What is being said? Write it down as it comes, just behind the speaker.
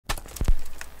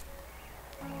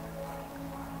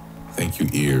Thank you,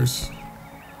 ears.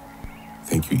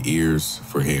 Thank you, ears,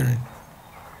 for hearing.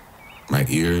 My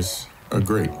ears are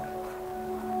great.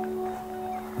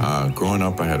 Growing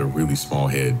up, I had a really small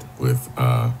head with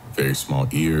very small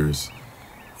ears,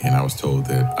 and I was told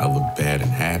that I looked bad in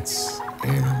hats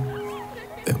and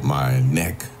that my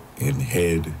neck and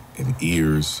head and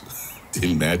ears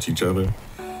didn't match each other.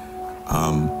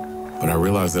 But I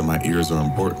realized that my ears are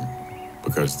important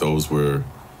because those were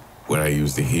what I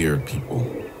used to hear people,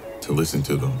 to listen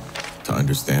to them, to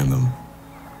understand them.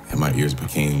 And my ears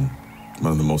became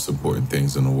one of the most important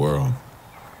things in the world.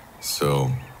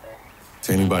 So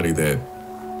to anybody that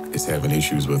is having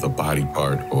issues with a body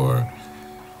part or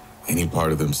any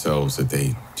part of themselves that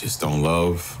they just don't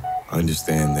love,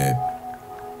 understand that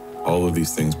all of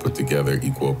these things put together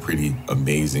equal a pretty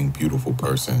amazing, beautiful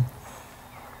person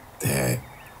that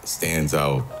stands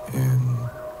out and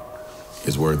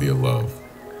is worthy of love.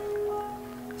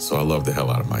 So I love the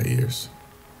hell out of my ears.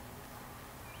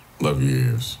 Love your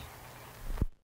ears.